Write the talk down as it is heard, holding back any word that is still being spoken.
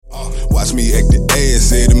Watch me act the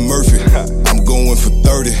ass, Eddie Murphy. I'm going for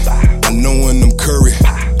 30. I know when I'm curry.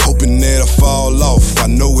 Hoping that I fall off. I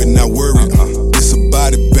know it, not worried. It's a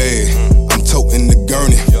body bag. I'm toting the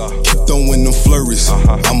gurney. Keep throwing them flurries.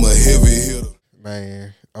 I'm a heavy hitter.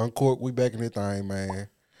 Man, Uncork, we back in this thing, man.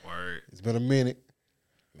 Word. It's been a minute.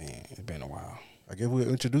 Man, it's been a while. I guess we'll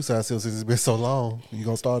introduce ourselves since it's been so long. You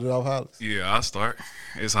gonna start it off, Hollis? Yeah, I'll start.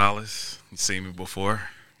 It's Hollis. You seen me before.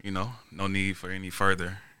 You know, no need for any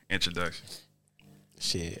further introduction.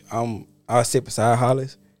 Shit, I'll sit beside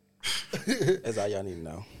Hollis. That's all y'all need to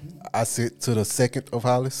know. I sit to the second of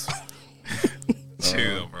Hollis.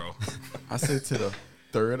 Chill, bro. I sit to the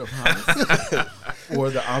third of Hollis. Or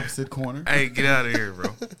the opposite corner. Hey, get out of here,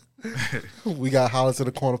 bro. We got Hollis in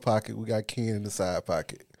the corner pocket. We got Ken in the side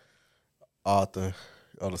pocket. Arthur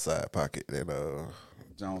on the side pocket. And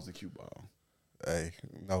Jones the cue ball. hey,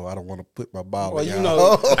 no, I don't want to put my ball Well, in you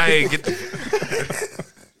y'all. know, Hey, get the.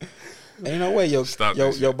 ain't no way Stop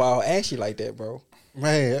this your shit. ball ashy like that, bro.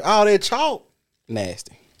 Man, all that chalk.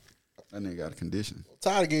 Nasty. That nigga got a condition.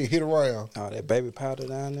 Tired of getting hit around. All that baby powder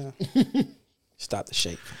down there. Stop the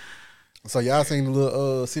shake. So y'all seen the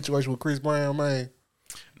little situation with Chris Brown, man?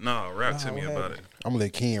 No, rap to me what about it. I'm gonna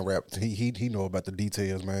let Ken rap. He know about the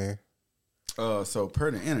details, man. So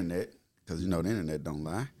per the internet, because you know the internet don't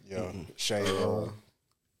lie. Yeah, shame.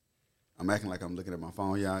 I'm acting like I'm looking at my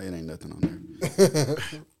phone, y'all. It ain't nothing on there.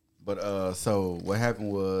 But so what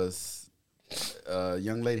happened was a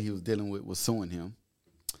young lady he was dealing with was suing him.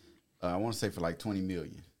 I want to say for like $20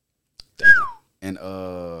 million. Damn. And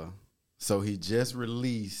so he just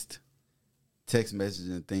released text messages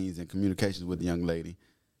and things and communications with the young lady,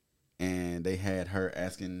 and they had her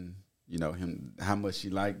asking, you know, him how much she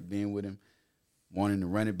liked being with him, wanting to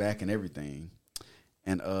run it back and everything.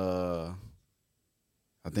 And I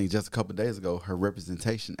think just a couple of days ago, her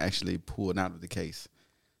representation actually pulled out of the case.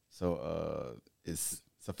 So it's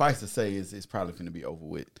suffice to say, it's probably going to be over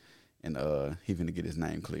with, and he finna get his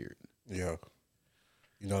name cleared. Yeah,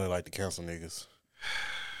 you know they like to cancel niggas.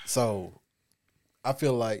 So I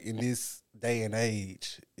feel like in this day and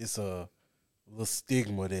age, it's a little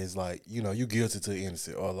stigma that's like, you know, you guilty to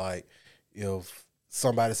innocent, or like if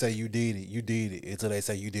somebody say you did it until they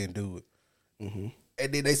say you didn't do it,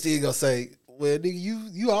 and then they still gonna say, well, nigga,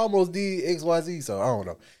 you almost did X, Y, Z. So I don't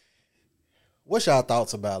know. What's y'all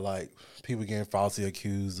thoughts about like people getting falsely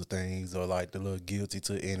accused of things, or like the little guilty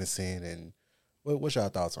to innocent, and what's y'all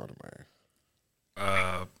thoughts on it, man?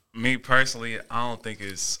 Me personally, I don't think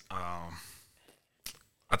it's.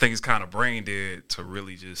 I think it's kind of brain dead to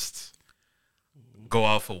really just go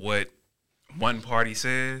off of what one party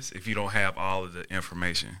says if you don't have all of the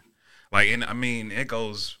information. Like, and I mean, it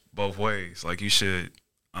goes both ways. Like, you should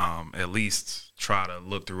at least try to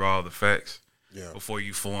look through all the facts before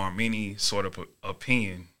you form any sort of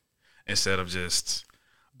opinion, instead of just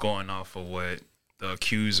going off of what the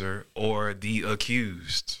accuser or the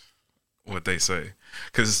accused, what they say.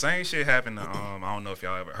 Because the same shit happened to, I don't know if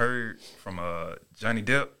y'all ever heard from Johnny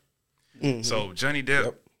Depp. Mm-hmm. So Johnny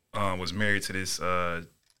Depp was married to this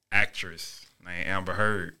actress named Amber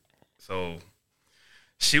Heard. So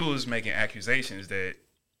she was making accusations that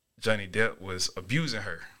Johnny Depp was abusing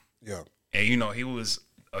her. Yeah. And, you know, he was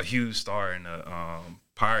a huge star in the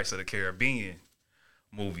Pirates of the Caribbean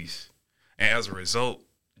movies. And as a result,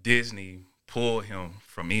 Disney pulled him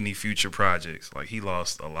from any future projects. Like, he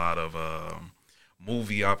lost a lot of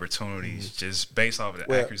movie opportunities just based off of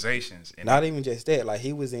the accusations. And not even just that. Like,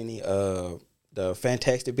 he was in the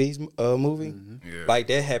Fantastic Beasts movie. Yeah. Like,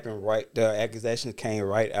 that happened right. The accusations came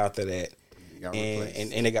right after that,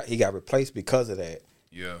 and he got replaced because of that.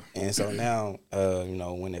 Yeah. And so now, you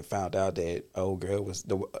know, when they found out that old girl was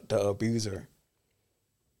the abuser,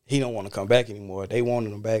 he don't want to come back anymore. They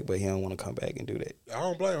wanted him back, but he don't want to come back and do that. I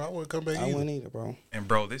don't blame him. I wouldn't come back I either. wouldn't either, bro. And,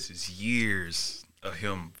 bro, this is years of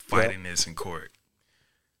him fighting this in court.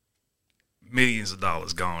 Millions of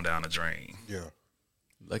dollars gone down the drain. Yeah.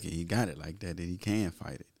 Lucky he got it like that he can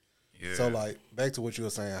fight it. Yeah. So, like, back to what you were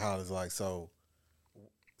saying, Hollis, like, so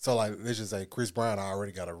like, let's just say Chris Brown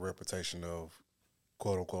already got a reputation of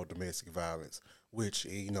quote-unquote domestic violence, which,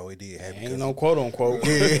 you know, it did happen. Ain't no quote-unquote.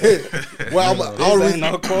 Yeah. Well, Ain't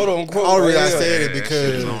no quote-unquote. Only I Yeah. said it Shit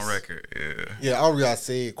because is on record. Yeah. Yeah, only I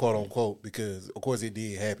said quote-unquote because, of course, it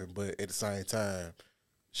did happen, but at the same time,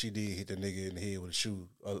 she did hit the nigga in the head with a shoe,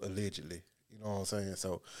 allegedly. You know what I'm saying?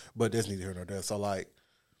 So, but that's neither here nor there. So, like,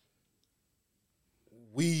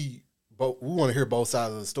 we want to hear both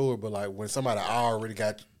sides of the story, but, like, when somebody already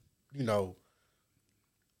got, you know,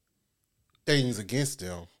 things against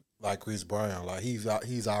them, like Chris Brown, like, he's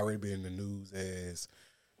already been in the news as,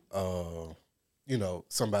 you know,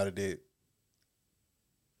 somebody that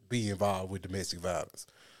be involved with domestic violence.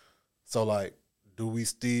 So, like, do we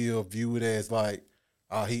still view it as like,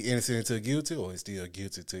 he innocent until guilty, or is still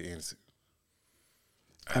guilty to innocent?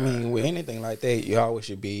 I mean, with anything like that, you always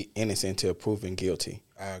should be innocent till proven guilty.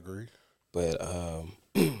 I agree. But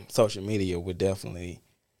social media would definitely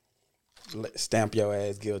stamp your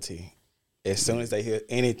ass guilty as soon as they hear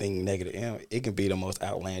anything negative. And it can be the most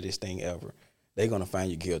outlandish thing ever. They're gonna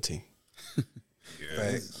find you guilty. Yeah.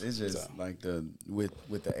 It's just like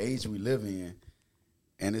with the age we live in,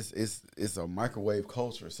 and it's a microwave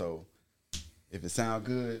culture. So if it sound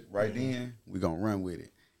good right then, we gonna run with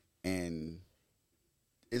it, and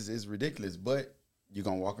it's ridiculous. But you're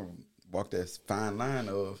gonna walk that fine line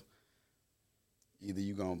of either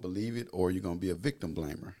you gonna believe it or you're gonna be a victim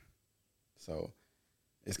blamer. So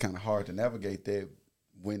it's kind of hard to navigate that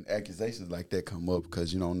when accusations like that come up,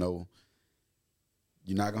 because you don't know.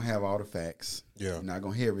 You're not gonna have all the facts. Yeah. You're not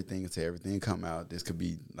gonna hear everything until everything come out. This could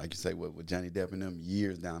be, like you say, with Johnny Depp and them,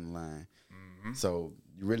 years down the line. Mm-hmm. So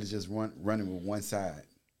you really just running with one side.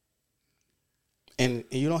 And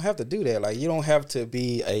you don't have to do that. Like, you don't have to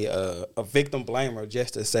be a victim blamer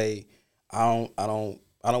just to say, I don't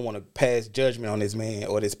want to pass judgment on this man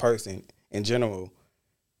or this person in general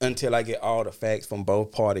until I get all the facts from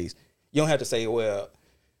both parties. You don't have to say, well,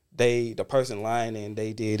 the person lying and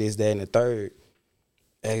they did this, that, and the third.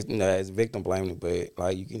 As victim blaming, but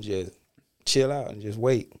like, you can just chill out and just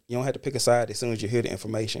wait. You don't have to pick a side as soon as you hear the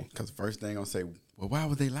information. Because the first thing gonna say, well, why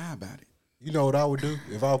would they lie about it? You know what I would do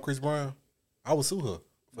if I was Chris Brown? I would sue her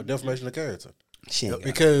for defamation of character.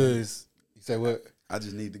 Because you say what? I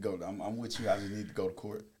just need to go. I'm with you. I just need to go to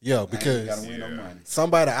court. Yeah, because I ain't gotta win no money.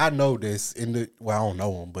 Somebody I know that's in the, well, I don't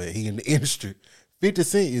know him, but he in the industry. 50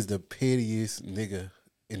 Cent is the pettiest nigga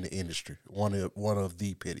in the industry, one of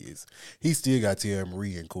the pettiest. He still got Tierra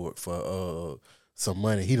Marie in court for some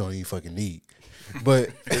money he don't even fucking need.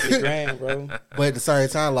 But grand, bro. But at the same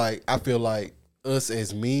time, like, I feel like us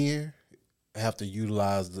as men have to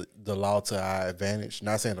utilize the law to our advantage.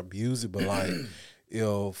 Not saying abuse it, but like,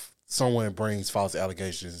 if someone brings false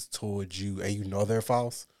allegations towards you and you know they're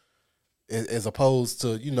false, as opposed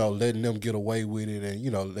to, you know, letting them get away with it and, you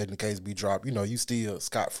know, letting the case be dropped, you know, you still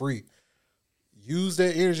scot-free. Use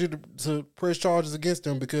that energy to press charges against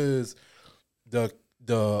them, because the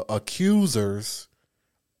accusers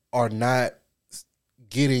are not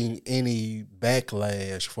getting any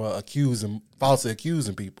backlash for falsely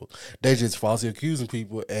accusing people. They just falsely accusing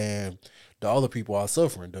people, and the other people are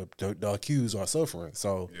suffering. The accused are suffering.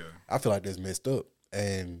 So yeah. I feel like that's messed up.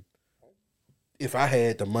 And if I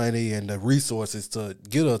had the money and the resources to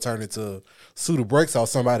get an attorney to sue the brakes off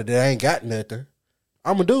somebody that ain't got nothing,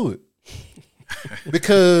 I'm gonna do it.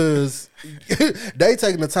 Because they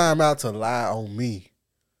taking the time out to lie on me.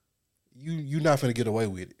 You not finna get away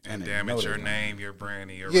with it. And damage your name, your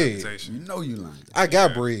brand, and your reputation. You know you lying. I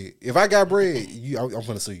got bread. If I got bread, I'm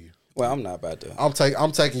finna sue you. Well, I'm not about to. I'm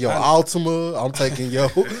taking your Altima. I'm taking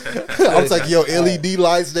your LED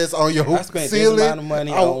lights that's on your I spent ceiling. this amount of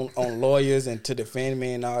money on lawyers and to defend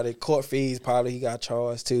me and all the court fees. Probably he got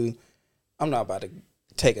charged too. I'm not about to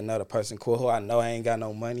take another person court who I know I ain't got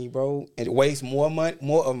no money, bro, and waste more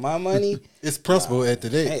of my money. It's principle at the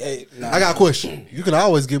day. Hey, I got a question. You can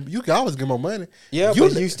always give more money. Yeah,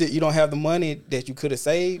 but you don't have the money that you could have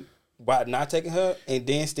saved by not taking her, and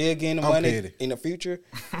then still getting the money petty. In the future.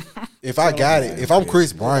 If I got it, if I'm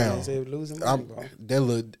Chris Brown, losing money,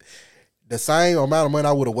 bro. The same amount of money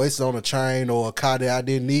I would have wasted on a chain or a car that I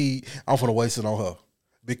didn't need, I'm gonna waste it on her.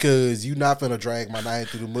 Because you're not finna drag my name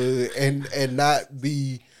through the mud and not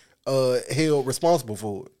be held responsible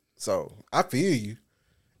for it. So I feel you.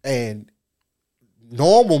 And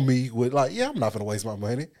normal me would like, yeah, I'm not finna waste my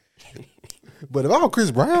money. But if I'm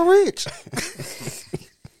Chris Brown rich,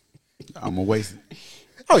 I'm gonna waste it.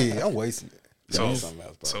 Oh yeah, I'm wasting it.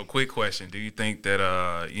 So quick question: do you think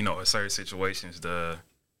that in certain situations,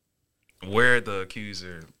 where the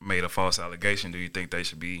accuser made a false allegation, do you think they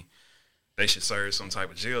should serve some type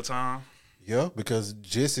of jail time? Yeah, because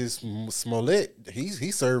Jesse Smollett,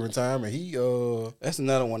 he's serving time, and that's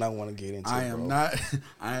another one I want to get into. I am not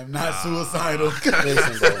suicidal.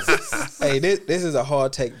 Listen, bro. Hey, this is a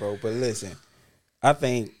hard take, bro. But listen, I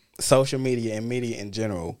think social media and media in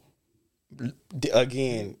general,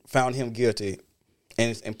 again, found him guilty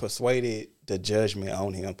and persuaded the judgment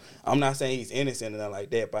on him. I'm not saying he's innocent or nothing like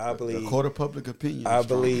that, but I believe the court of public opinion. I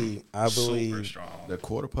believe the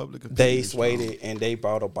court of public opinion. They swayed it and they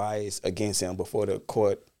brought a bias against him before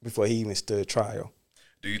he even stood trial.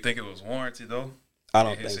 Do you think it was warranted though? I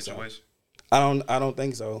don't think so. I don't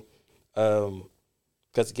think so.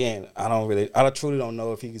 Because again, I truly don't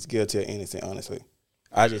know if he's guilty or innocent. Honestly,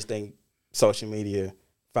 I just think social media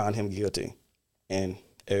found him guilty, and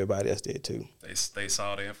everybody else did too. They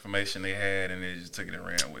saw the information they had and they just took it and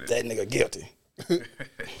ran with it. That nigga guilty.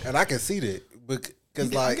 And I can see that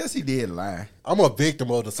because I like guess he did lie. I'm a victim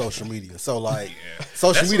of the social media. So like Yeah.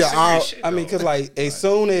 social That's media, some serious all shit, I mean, though. because like as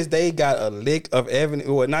soon as they got a lick of evidence,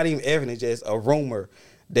 or not even evidence, just a rumor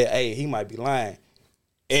that hey, he might be lying,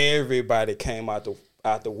 everybody came out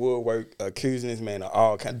the woodwork accusing this man of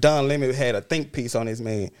all kind. Don Lemon had a think piece on this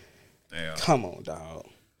man. Damn. Come on, dog.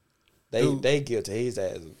 They guilty his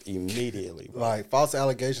ass immediately. Bro. like false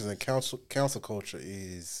allegations and council culture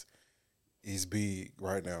is big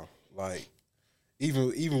right now. Like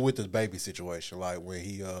even with the baby situation, like when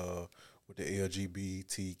he with the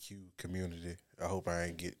LGBTQ community. I hope I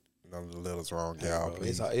ain't get none of the letters wrong, y'all. Bro,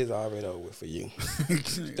 Please. it's already over with for you.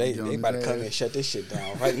 They about to come in and shut this shit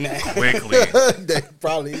down right now. Quickly. That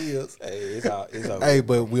probably is. Hey, it's over. Hey,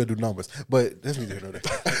 but we'll do numbers. But that's neither here nor there.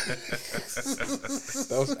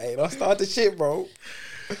 Don't start the shit, bro.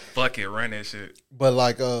 Fuck it, run that shit. But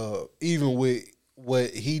like even with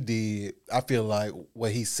what he did, I feel like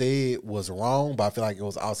what he said was wrong, but I feel like it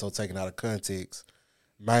was also taken out of context,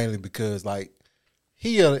 mainly because like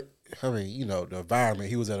I mean, you know, the environment,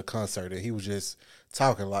 he was at a concert and he was just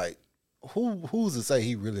talking like who's to say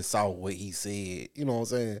he really saw what he said? You know what I'm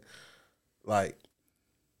saying? Like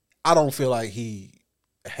I don't feel like he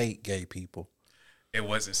hate gay people. It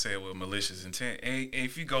wasn't said with malicious intent. And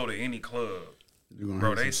if you go to any club, You gonna bro,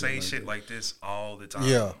 hear they some say like shit that. like this all the time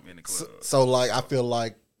Yeah. in the club. So like I feel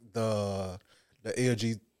like the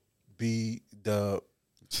LGB the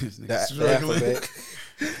This nigga the struggling. Alphabet.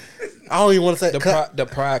 I don't even want to say The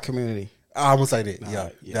pride community. I'm gonna say that. Nah,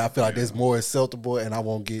 Yeah. I feel like that's more acceptable, and I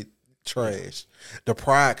won't get trashed. The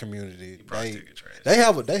pride community, probably did get trashed.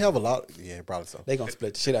 they have a lot. Yeah, probably so. They gonna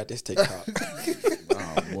split the shit out this TikTok.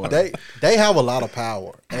 Oh, boy. They have a lot of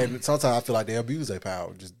power, and sometimes I feel like they abuse their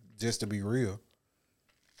power just to be real.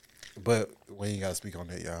 But we ain't gotta speak on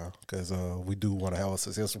that, y'all, because we do want to have a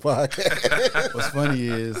successful podcast. What's funny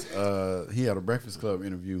is he had a Breakfast Club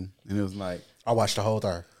interview, and it was like, I watched the whole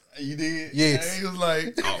thing. "You did?" Yes. And he was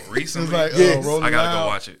like, Oh, he was recently? like, Yes. Rolling I gotta go Loud.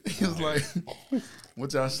 watch it. He was like,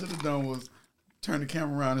 "What y'all should have done was turn the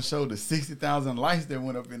camera around and show the 60,000 lights that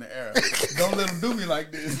went up in the air. Don't let them do me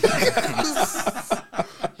like this."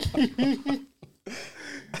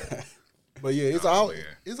 But yeah, man.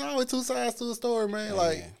 it's always two sides to a story, man.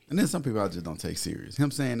 Like And then some people I just don't take serious. Him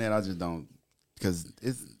saying that, I just don't, because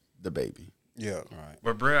it's the baby. yeah, Right.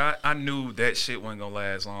 But bro, I knew that shit wasn't gonna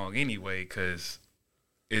last long anyway, cause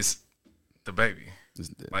it's the baby. It's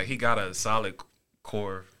the- Like he got a solid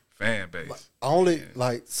core fan base. only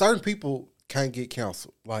like certain people can't get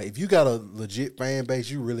canceled. Like if you got a legit fan base,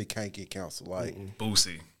 you really can't get canceled. Like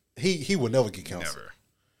Boosie, he will never get canceled.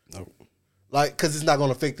 never. Like, cause it's not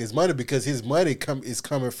gonna affect his money because his money is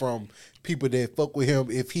coming from people that fuck with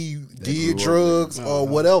him if he did grew up drugs or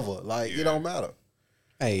whatever. Like, it don't matter.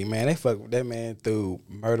 Hey man, they fuck with that man through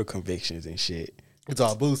murder convictions and shit. It's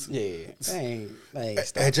all boost. Yeah, they ain't And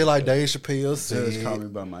stopping. just like Dave Chappelle Judge called said, me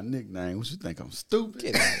by my nickname. What you think? I'm stupid?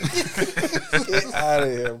 Get out of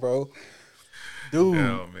here, bro. dude,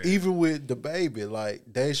 Yeah, man. even with the baby, like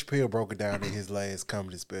Dave Chappelle broke it down in his last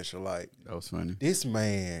comedy special. Like, That was funny. this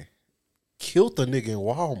man killed the nigga in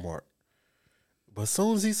Walmart. But as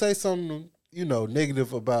soon as he say something, you know,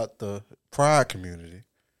 negative about the pride community,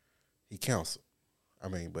 he canceled. I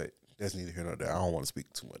mean, but that's neither here nor there. I don't want to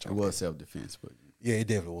speak too much It on was self-defense, but that. Yeah, it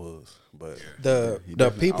definitely was. But The He the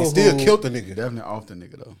definitely people he still who killed the he nigga. definitely off the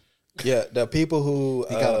nigga, though. yeah the people who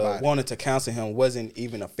He got a body. wanted to counsel him wasn't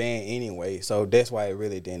even a fan anyway, so that's why it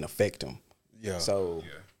really didn't affect him. Yeah. So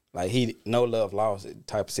Yeah. like he no love lost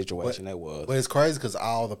type of situation that was. But it's crazy because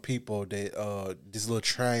all the people that this little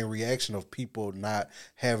train reaction of people not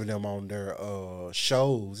having them on their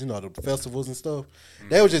shows, you know, the festivals and stuff,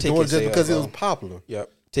 they were just doing it just Ticket because it sales, was popular.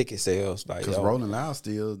 Yep, ticket sales like Because yo, Rolling Loud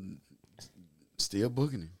still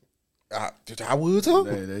booking him. I would too.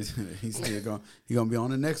 He's still gonna be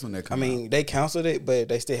on the next one that I comes. mean, they canceled it, but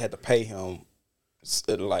they still had to pay him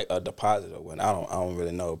like a deposit or when I don't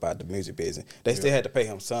really know about the music business. They still had to pay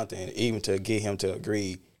him something, even to get him to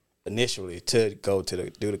agree initially to go to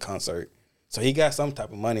do the concert. So he got some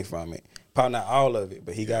type of money from it. Probably not all of it,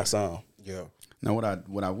 but he got some. Yeah. Now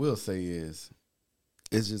what I will say is,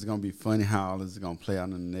 it's just gonna be funny how all this is gonna play out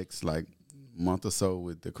in the next like month or so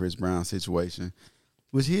with the Chris Brown situation,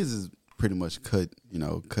 which his is pretty much cut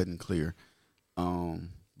and clear.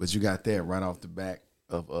 But you got that right off the back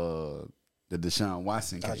of the Deshaun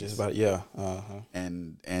Watson I case. just about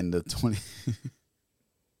and the 20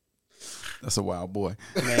 that's a wild boy.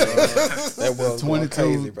 Man, that was 22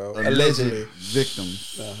 crazy, bro. alleged Allegedly.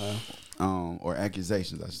 victims or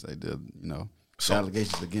accusations, I should say, the the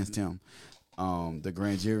allegations against him. The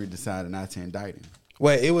grand jury decided not to indict him.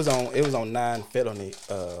 Well, it was on 9 felony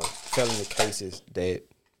cases that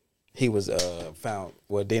he was found.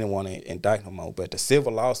 Well, didn't want to indict him on, but the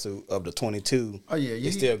civil lawsuit of the 22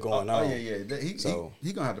 is still going on. Oh yeah.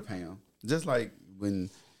 He gonna have to pay him, just like when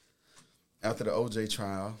after the OJ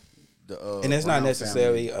trial. And it's not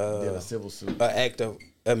necessarily a civil suit, an act of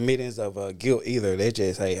admittance of guilt either. They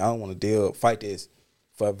just, hey, I don't want to fight this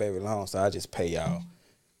for very long, so I just pay y'all,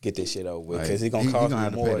 get this shit over with, because it's gonna cost me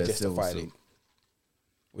more just to fight it,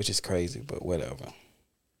 which is crazy, but whatever.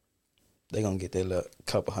 They gonna get their little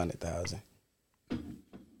couple $100,000,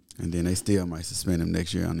 and then they still might suspend him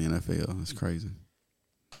next year on the NFL. It's crazy,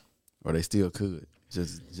 or they still could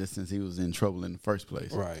just since he was in trouble in the first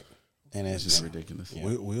place, right? And it's just ridiculous.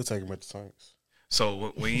 Yeah. We'll take him at the Saints.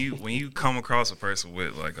 So when you come across a person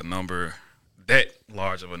with like a number that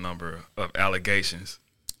large of a number of allegations,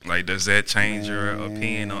 like does that change your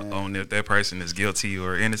opinion on if that person is guilty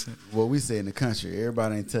or innocent? What we say in the country,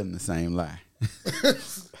 everybody ain't telling the same lie.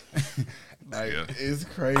 It's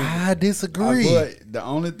crazy. I disagree. But the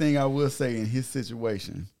only thing I will say in his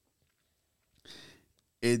situation,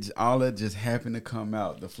 all that just happened to come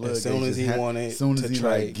out. The flood. As soon as he wanted, as soon as he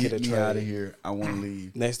trade, get me out of here, I want to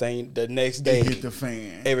leave. The next day, hit the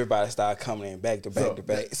fan. Everybody started coming in back to back to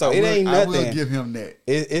back. So it ain't nothing. I will give him that.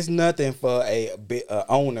 It's nothing for a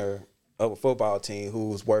owner of a football team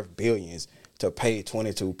who's worth billions to pay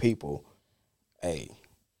 22 people. Hey,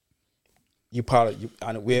 everybody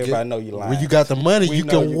know you lying. When you got the money, you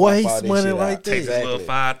can waste money like that. Takes a little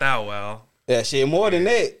 5,000 while. Yeah, shit, more than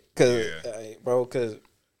that, because.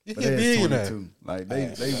 You get billionaire. Like they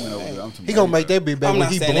went over there. He gonna make that big back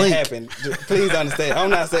when he blink. I'm not saying that happened. Please understand. I'm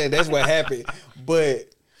not saying that's what happened, but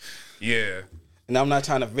yeah. And I'm not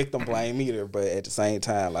trying to victim blame either, but at the same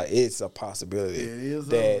time, like it's a possibility. It is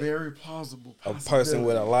that a very plausible possibility. A person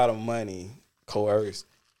with a lot of money coerced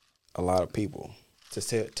a lot of people to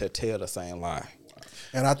tell the same lie.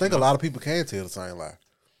 And I think a lot of people can tell the same lie.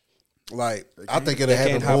 Like I think it'll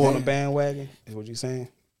happen hop on the bandwagon. Is what you saying?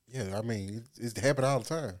 Yeah, I mean, it's happening all the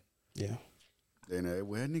time. Yeah. Then,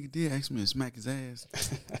 well, that nigga did ask me to smack his ass.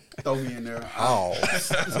 Throw me in there. Oh.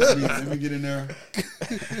 Let me get in there.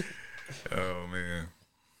 Oh, man.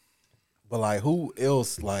 But, like, who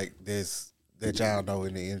else, like, this that y'all know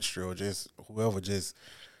in the industry or just whoever just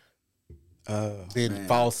been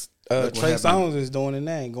false? Trey Songz is doing it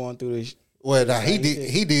now and going through this. Well, nah, he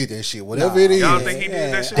did that shit. Whatever it is. Y'all think he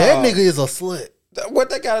did that shit? That nigga is a slut. What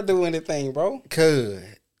they got to do with anything, bro? Cuz.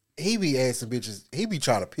 He be asking bitches. He be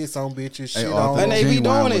trying to piss on bitches. Shit on. And they be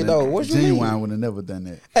doing it though. What you mean? Genuine would have never done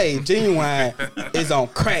that. Hey, Genuine is on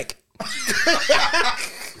crack.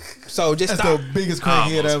 So just that's stop. the biggest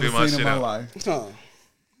crackhead I ever seen in my life. Huh.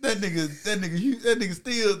 That nigga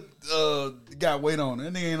still got weight on.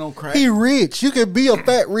 That nigga ain't on crack. He rich. You can be a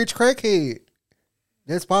fat rich crackhead.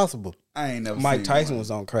 That's possible. I ain't never. Mike Tyson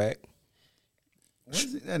was on crack.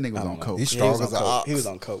 That nigga was on coke. He's strong as an ox. He was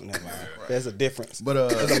on coke. Never mind. There's a difference. But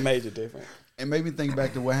there's a major difference. It made me think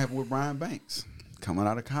back to what happened with Brian Banks coming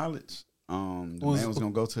out of college. The man was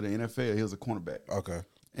gonna go to the NFL. He was a cornerback. Okay.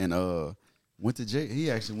 And went to jail. He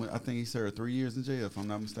actually went. I think he served 3 years in jail, if I'm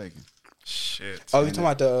not mistaken. Shit. Oh, you talking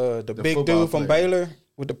about the big dude from Baylor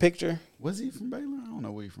with the picture? Was he from Baylor? I don't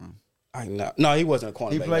know where he from. I know. No, he wasn't a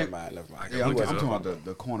cornerback. He played. Never mind. Yeah, I'm talking about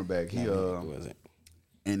the cornerback. He wasn't.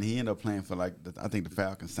 And he ended up playing for I think the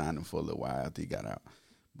Falcons signed him for a little while after he got out.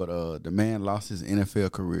 But the man lost his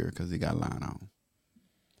NFL career because he got lying on.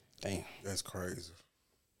 Damn, that's crazy.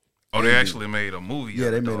 Oh, they actually made a movie.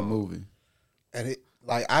 Yeah, they made a movie. And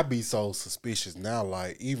I be so suspicious now.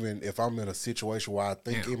 Like even if I'm in a situation where I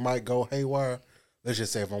think it might go haywire, let's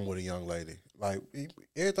just say if I'm with a young lady, like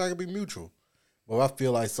everything can be mutual. But if I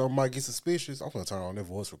feel like something might get suspicious, I'm gonna turn on their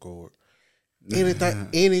voice record.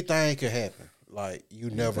 Anything could happen. Like you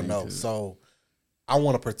never know. So I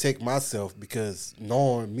want to protect myself because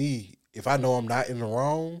knowing me, if I know I'm not in the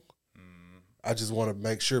wrong, I just want to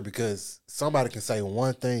make sure because somebody can say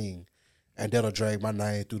one thing and that'll drag my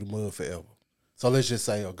name through the mud forever. So let's just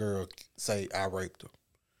say a girl say I raped her.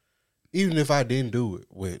 Even if I didn't do it,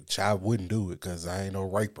 which I wouldn't do it because I ain't no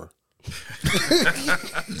raper.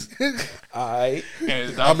 All right.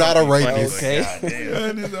 I'm not a rapist. Okay.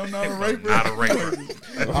 I'm not a rapist. Not a rapist.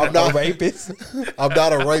 I'm not a rapist. I'm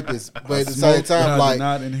not a rapist. But at the same time, like,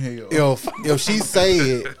 not in hell. if she say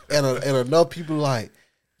it and enough people like,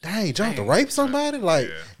 dang, John, to rape somebody? Like,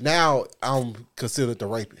 now I'm considered the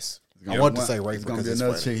rapist. I want to say rape because it's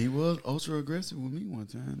another funny. chick. He was ultra aggressive with me one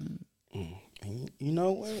time. You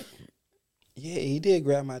know what? Yeah, he did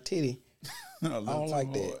grab my titty. I don't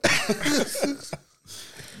like that.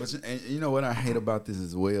 But and you know what I hate about this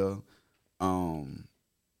as well? How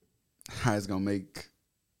it's gonna make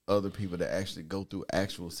other people that actually go through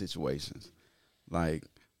actual situations, like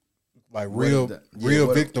real what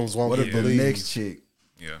if- victims won't What if the believe. next chick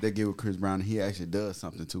Yeah. that get with Chris Brown, he actually does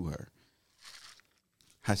something to her?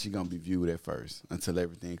 How she gonna be viewed at first until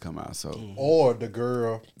everything come out? So Or the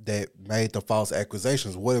girl that made the false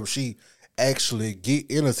accusations. What if she actually get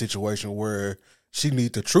in a situation where she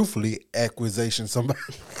need to truthfully accusation somebody?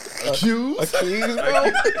 accused.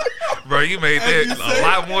 bro. Bro, you made that a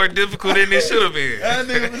lot more difficult than it should have been. That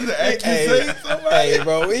nigga was accusing somebody. Hey,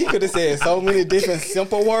 bro, he could have said so many different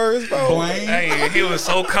simple words, bro. Blame. Hey, he was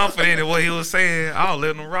so confident in what he was saying. I'll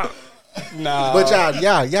let him rock. Nah, But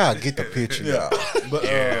y'all get the picture. Yeah, but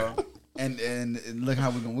Yeah. and look how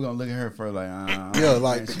we're gonna look at her for like Yeah,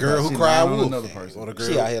 like the girl who cried wolf. another person. Or the girl.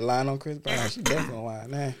 she out here lying on Chris Brown. She definitely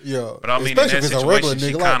lying now. Yeah. But I mean, especially in if that it's a regular situation,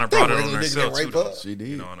 she nigga. kind of Like, brought that it on regular nigga herself get too, raped though. up. She did.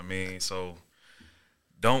 You know what I mean? So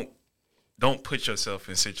don't put yourself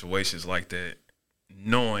in situations like that,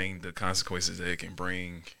 knowing the consequences that it can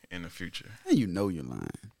bring in the future. And you know you're lying.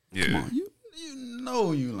 Yeah. Come on, you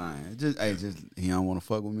know you lying. Just he don't want to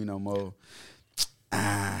fuck with me no more.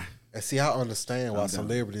 And see, I understand why I'm done.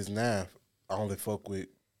 celebrities now only fuck with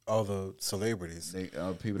other celebrities. They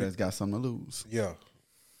people that's got something to lose. Yeah.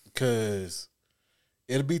 Because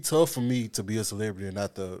it'll be tough for me to be a celebrity and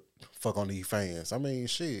not to fuck on these fans. I mean,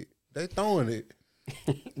 shit, they throwing it.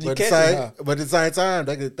 But at the same time,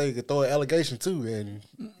 they could throw an allegation too. And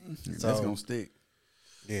That's gonna stick.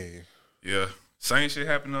 yeah. Yeah. Same shit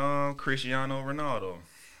happened to Cristiano Ronaldo.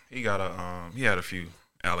 He had a few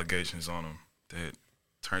allegations on him that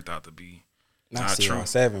turned out to be Not not true.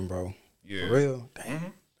 CR7, bro. Yeah. For real.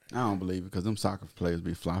 Damn. I don't believe it because them soccer players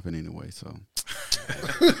be flopping anyway. So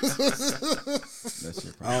that's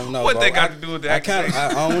your I problem. don't know. What bro. they got to do with that?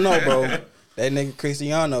 I don't know, bro. That nigga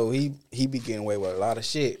Cristiano, he be getting away with a lot of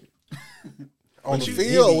shit. On the He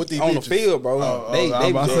field be- with these on the bitches. field, bro. I was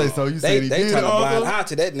about to say, so you said he they did turn a all blind that? eye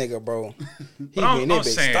to that nigga, bro. He But I'm getting that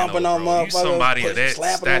bitch saying, stomping though, on bro, you motherfuckers, somebody of that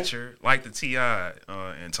slapping them. stature, like the T.I.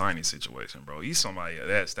 and Tiny situation, bro. You somebody of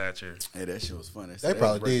that stature. Hey, that shit was funny. They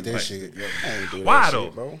probably did that shit. I ain't do Why that though?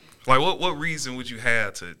 shit, bro. Like, what reason would you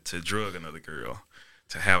have to drug another girl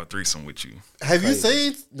to have a threesome with you? Have you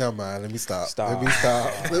seen? No, mind. Let me stop. Stop. Let me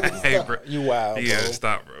stop. Let me Hey, stop. bro. You wild, Yeah, bro.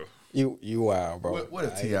 stop, bro. You wild, bro. What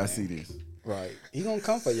if T.I. see this? Right. He gonna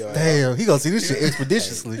come for your ass. Damn, he gonna see this shit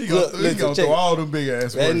expeditiously. He Look, gonna listen, check. throw all them big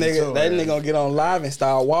ass That words at your nigga ass. gonna get on live and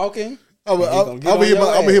start walking. I'm He gonna get on gonna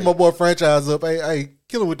your hit ass. my boy franchise up. Hey,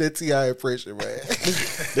 kill him with that T.I. impression, man.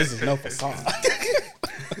 This is no facade.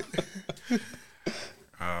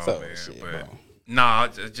 Oh So, man, shit, but bro. nah,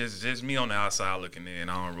 just me on the outside looking in.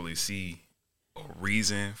 I don't really see a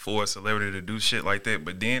reason for a celebrity to do shit like that.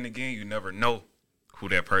 But then again, you never know who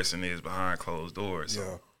that person is behind closed doors. So.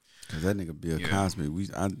 Yeah. Cause that nigga Bill Yeah. Cosby,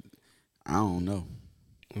 I don't know.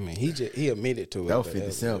 I mean, he admitted to it. That was but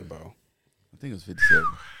 57. it, bro. I think it was 57.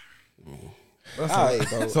 That's, All right,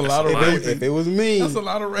 bro. that's a lot of If raping. if it was me, That's a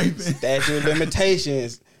lot of raping. statute of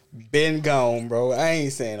limitations been gone, bro. I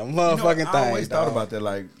ain't saying a You know, motherfucking I thing. always thought dog. about that.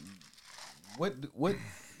 Like, what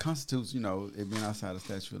constitutes, it being outside of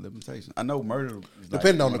statute of limitations? I know murder is like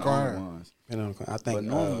Depending on one the of only crime. ones. I think But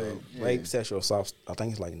normally, rape, sexual assault. I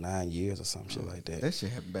think it's like 9 years or some shit like that. That shit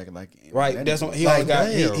happened back like Right. that That's nigga what he like, only got.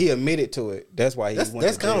 damn. He admitted to it. That's why he That's went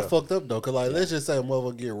to kind jail. of fucked up though, cause like let's just say a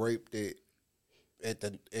mother get raped at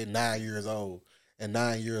 9 years old, and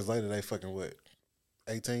 9 years later they fucking what,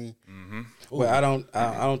 18? Mm-hmm. Well,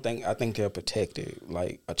 I think they're protected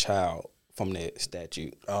like a child from that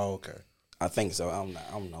statute. Oh, okay. I think so. I'm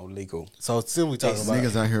no legal. So still we talking These about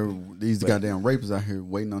niggas out here, these goddamn rapers out here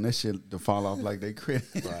waiting on that shit to fall off like they credit.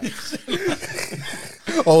 a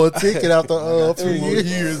ticket after a few 2 more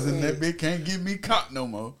years. years and that bitch can't get me caught no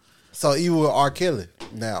more. So you were R. Kelly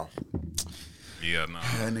now. Yeah, no.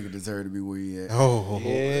 That nigga deserve to be where he at. Oh,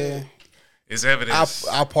 Yeah. It's evidence.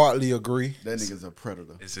 I partly agree That nigga's a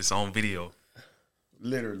predator. It's his own video.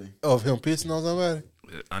 Literally. of him pissing on somebody.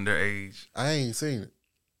 Underage. I ain't seen it.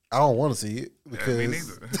 I don't want to see it Yeah, because me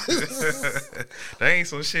neither. That ain't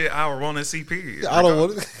some shit I would want to see. Period. I don't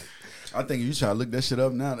want to. I think you try to look that shit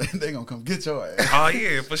up now, they gonna come get your ass. Oh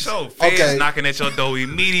yeah, for sure. Feds Okay. knocking at your door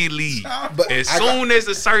immediately. But As I soon as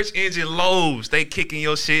the search engine loads, they kicking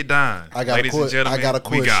your shit down. I got a Ladies and gentlemen, I got a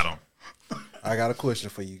we got question. them. I got a question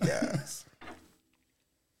for you guys.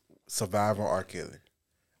 Survivor R. Kelly.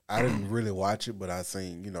 I didn't really watch it, but I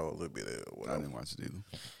seen a little bit of it. I Whatever. didn't watch it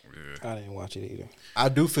either. I didn't watch it either. I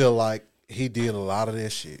do feel like he did a lot of that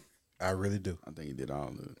shit. I really do. I think he did all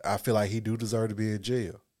of it. I feel like he do deserve to be in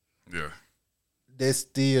jail. Yeah. that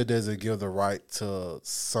still doesn't give the right to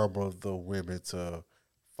some of the women to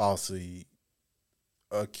falsely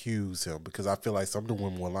accuse him, because I feel like some of the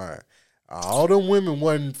women were lying. All them women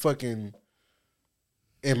wasn't fucking,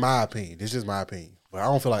 in my opinion. It's just my opinion. But I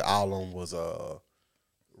don't feel like all of them was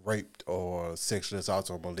raped or sexually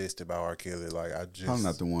assaulted or molested by R. Kelly. Like, I just... Probably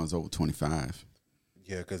not the ones over 25.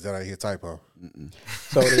 Yeah, because that ain't his typo.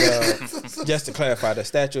 So just to clarify, the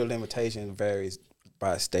statute of limitations varies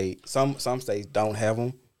by state. Some states don't have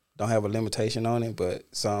them, don't have a limitation on it, but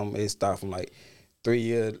some it start from like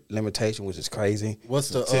 3-year limitation, which is crazy. What's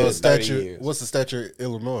the to 30 statute? years. What's the statute in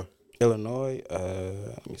Illinois? Illinois,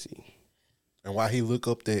 let me see. And while he look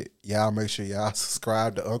up that, y'all make sure y'all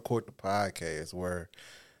subscribe to Uncourt the Podcast, where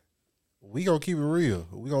we gonna keep it real.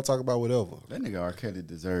 We gonna talk about whatever. That nigga R. Kelly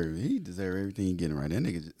he deserve everything he getting right. That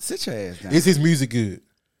nigga just sit your ass down. Is his music good?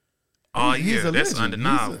 Oh He's yeah, a that's legend.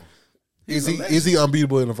 undeniable. Is he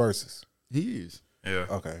unbeatable in the verses? He is. Yeah.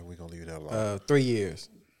 Okay, we gonna leave that alone. 3 years.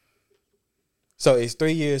 So it's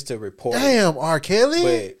 3 years to report. Damn, R. Kelly,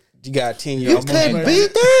 But you got 10 you years. couldn't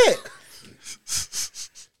beat that.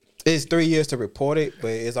 It's 3 years to report it,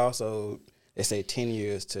 but it's also they say 10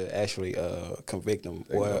 years to actually convict them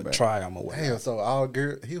or try them or whatever. Damn, so all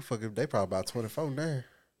girl, he'll fucking. They probably about 24 now.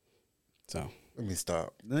 So Let me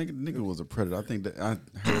stop. Nigga was a predator. I think that I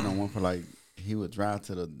heard on one for like he would drive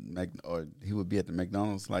to or he would be at the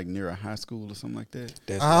McDonald's like near a high school or something like that.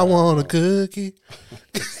 that's I wild, want a bro. cookie.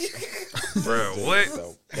 Bro, what?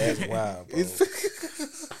 So that's wild,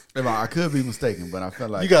 bro. I could be mistaken, but I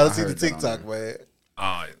felt like You gotta I see the heard that on TikTok, there. man.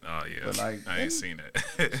 Oh yeah. But, like, I ain't seen that.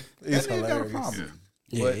 It's That nigga got a hilarious. problem.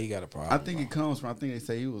 Yeah, But he got a problem. I think it comes from. I think they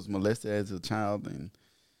say he was molested as a child and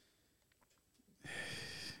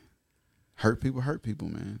hurt people,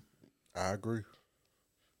 man. I agree.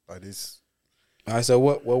 Like this. All right, so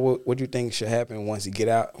what do you think should happen once he get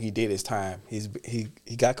out? He did his time. He got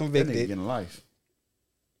That nigga convicted. getting life.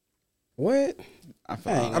 What? I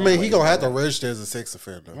feel Ain't I mean, he gonna have to register as a sex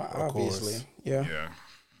offender. Well, of obviously, course. yeah. Yeah.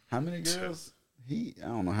 How many girls? I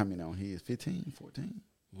don't know how many on he is. 15, 14?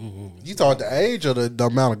 You talk the age or the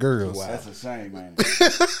amount of girls? Wow. That's a shame, man.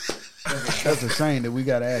 That's a shame that we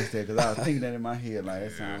got to ask that because I was thinking that in my head. Like,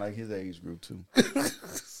 it sounded like his age group, too.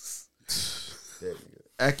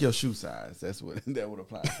 Act your shoe size. That's what that would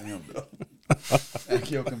apply to him, though.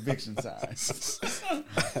 Act your conviction size.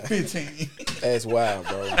 15. That's wild,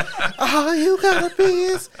 bro. All you gotta be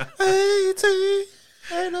is 18.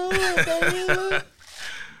 Ain't no way.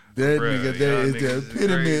 That Bruh, nigga, y'all that is niggas the is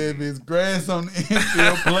epitome crazy. of his grass on the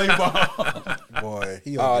infield play ball. Boy,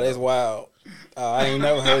 he Oh, that's wild. I ain't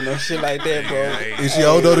never heard no shit like that, bro. Hey, If she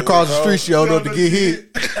old enough to cross the street, she old enough to get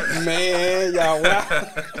hit. Man, y'all wild.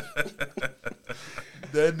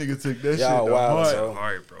 That nigga took that Y'all shit to wild, heart. bro. all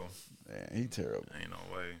right, bro. Man, he terrible. Ain't no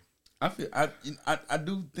way. I feel I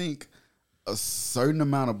do think a certain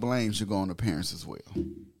amount of blame should go on the parents as well.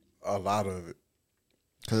 A lot of it.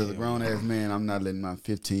 Because as a grown ass man, I'm not letting my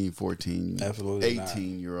 15, 14, Absolutely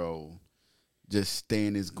 18-year-old just stay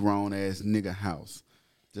in this grown ass nigga house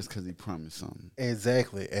just because he promised something.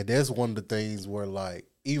 Exactly. And that's one of the things where, like,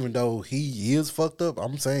 even though he is fucked up,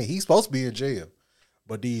 I'm saying he's supposed to be in jail.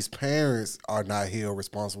 But these parents are not held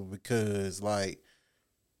responsible because, like,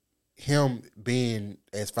 him being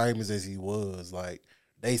as famous as he was, like,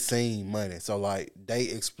 they seen money. So, like, they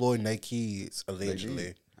exploiting their kids,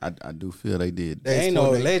 allegedly. I do feel they did. They ain't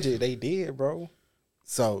no alleged. They did, bro.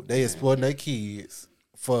 So, they exploiting their kids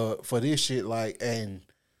for this shit, like, and,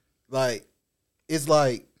 like, it's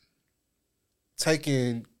like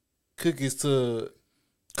taking cookies to...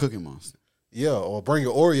 Cookie Monster. Yeah, or bring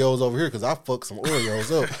your Oreos over here because I fucked some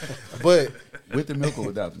Oreos up. But With the milk or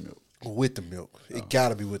without the milk? with the milk. It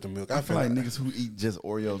gotta be with the milk. I feel like niggas who eat just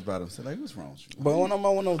Oreos by themselves, like, what's wrong with you? But when I'm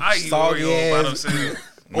on no I eat soggy Oreos by ass themselves.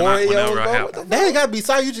 Oreos, Whenever I bro. have What the them. They ain't gotta be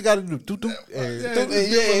sorry, you just gotta do doo-doo.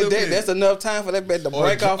 that's enough time for that bed to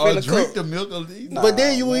break off in the drink cup. the milk. But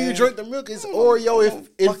then you when you drink the milk, it's Oreo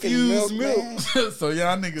infused milk. man. So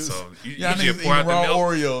y'all niggas, So you y'all just niggas pour out eating the raw milk?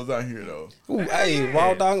 Oreos out here though. Ooh, hey,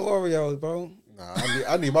 raw dog Oreos, bro. Nah,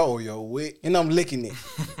 I need my Oreo wet. And I'm licking it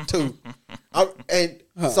too.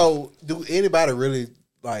 So do anybody really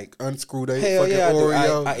like unscrew their Hell fucking yeah, I do.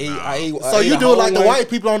 Oreo? I eat. So you do it like the white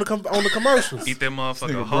people on the commercials. Eat that motherfucker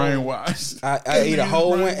Nigga whole. brainwashed. I eat a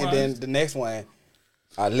whole one, Brainwashed. and then the next one,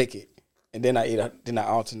 I lick it, and then I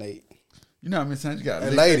alternate. You know how many times you got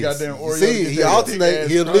And lick that ladies, goddamn you Oreo? see, get he that alternate. big-ass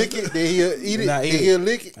He'll crust? lick it, then he'll eat it, Nah, then eat he'll it.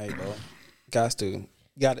 lick it. Hey, bro, guys, to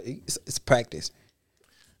it's practice.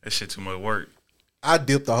 That shit too much work. I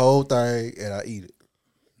dip the whole thing and I eat it.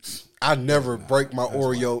 I never break my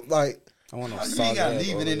Oreo. Like I want no You ain't soggy gotta ass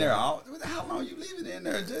leave it oil. in there. How long you leave it in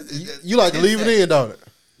there? You like to leave it in, don't it?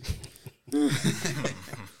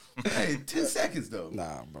 Hey, 10 seconds though.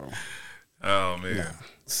 Nah, bro. Oh man.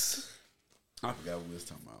 I forgot what we was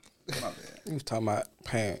talking about. My bad. We was talking about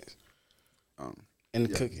parents and the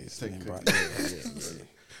yeah, cookies. take Man, cookies. yeah.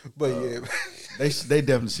 But yeah, They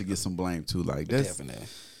definitely should get some blame too. Like that's Definitely.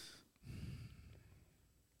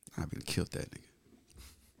 I've been killed that nigga.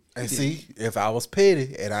 and see, if I was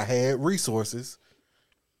petty and I had resources,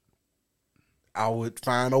 I would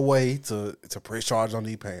find a way to press charge on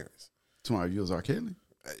these parents. Tomorrow you was R. Kelly,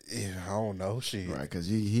 Yeah, I don't know, shit. right? Because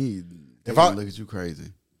he If they I- look at you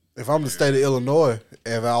crazy. If I'm the state of Illinois,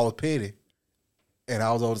 if I was petty and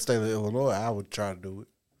I was on the state of Illinois, I would try to do it.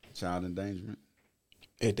 Child endangerment.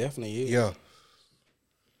 It definitely is. Yeah.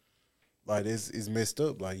 Like it's messed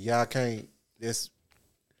up. Like y'all can't. You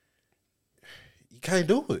can't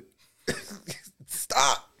do it.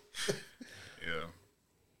 Stop. Yeah.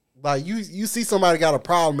 Like you see somebody got a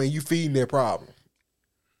problem and you feeding their problem.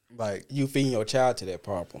 Like You feeding your child to that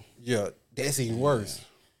problem. yeah, that's even worse.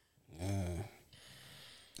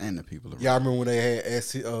 And the people around. Y'all remember when they had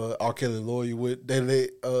asked R. Kelly lawyer with they let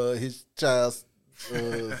his child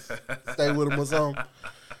stay with him or something.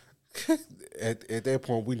 At that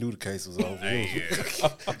point, we knew the case was over.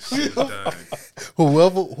 Shit done.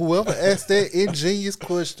 Whoever asked that ingenious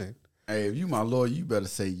question, Hey, if you my lawyer, you better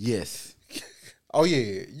say yes. oh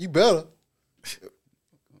yeah, you better.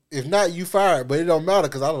 If not, you fired. But it don't matter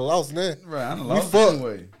because I done lost now. Right, I done We lost fucked.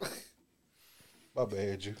 anyway. My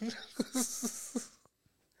bad, you.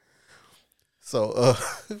 So,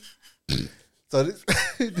 so this,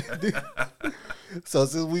 so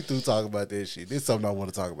since we through talking about that shit, this is something I want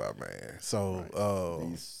to talk about, man. So,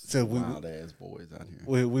 These since wild ass boys out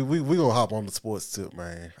here. we gonna hop on the sports tip,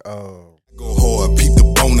 man. Go hard, peep the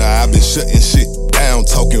boner. I've been shutting shit down,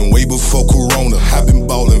 talking way before Corona. I've been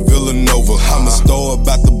ballin' Villanova. I'm a star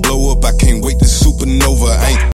about to blow up. I can't wait to supernova. Ain't